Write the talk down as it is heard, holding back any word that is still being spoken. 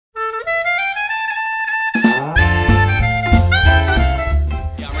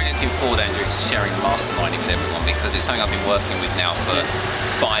masterminding with everyone, because it's something I've been working with now for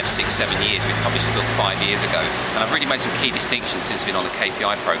 5, 6, 7 years. We published a book 5 years ago, and I've really made some key distinctions since I've been on the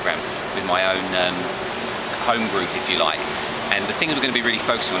KPI program with my own home group, if you like. And the thing that we're going to be really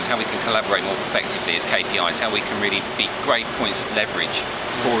focusing on is how we can collaborate more effectively as KPIs, how we can really be great points of leverage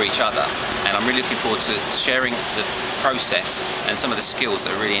for each other. And I'm really looking forward to sharing the process and some of the skills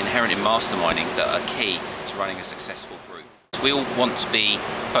that are really inherent in masterminding that are key to running a successful group. We all want to be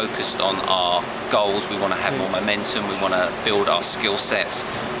focused on our goals. We want to have more momentum. We want to build our skill sets.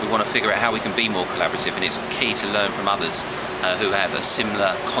 We want to figure out how we can be more collaborative, and it's key to learn from others who have a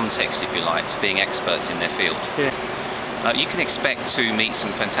similar context, if you like, to being experts in their field. You can expect to meet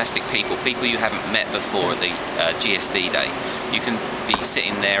some fantastic people you haven't met before at the GSD day. You can be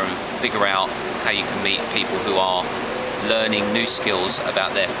sitting there and figure out how you can meet people who are learning new skills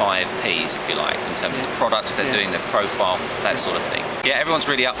about their 5 Ps, if you like, in terms of the products they're doing, their profile, that sort of thing. Yeah, everyone's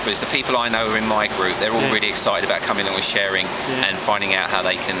really up for this. The people I know are in my group, they're all really excited about coming along and sharing and finding out how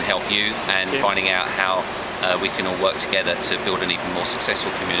they can help you, and finding out how we can all work together to build an even more successful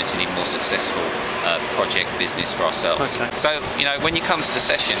community, an even more successful project business for ourselves. So, you know, when you come to the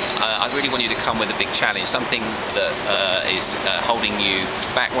session, I really want you to come with a big challenge, something that is holding you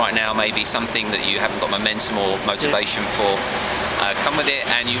back right now, maybe something that you haven't got momentum or motivation for. Come with it,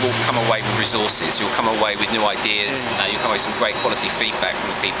 and you will come away with resources, you'll come away with new ideas, you'll come away with some great quality feedback from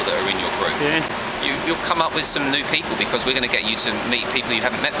the people that are in your group. You'll come up with some new people, because we're going to get you to meet people you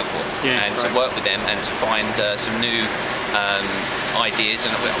haven't met before, and to work with them and to find some new ideas.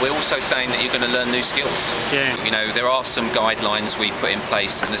 And we're also saying that you're going to learn new skills. You know, there are some guidelines we've put in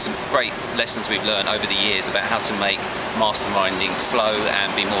place, and there's some great lessons we've learned over the years about how to make masterminding flow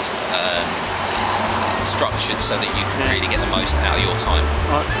and be more structured, so that you can really get the most out of your time.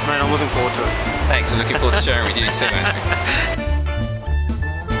 Right, mate, I'm looking forward to it. Thanks, I'm looking forward to sharing with you too, Andrew.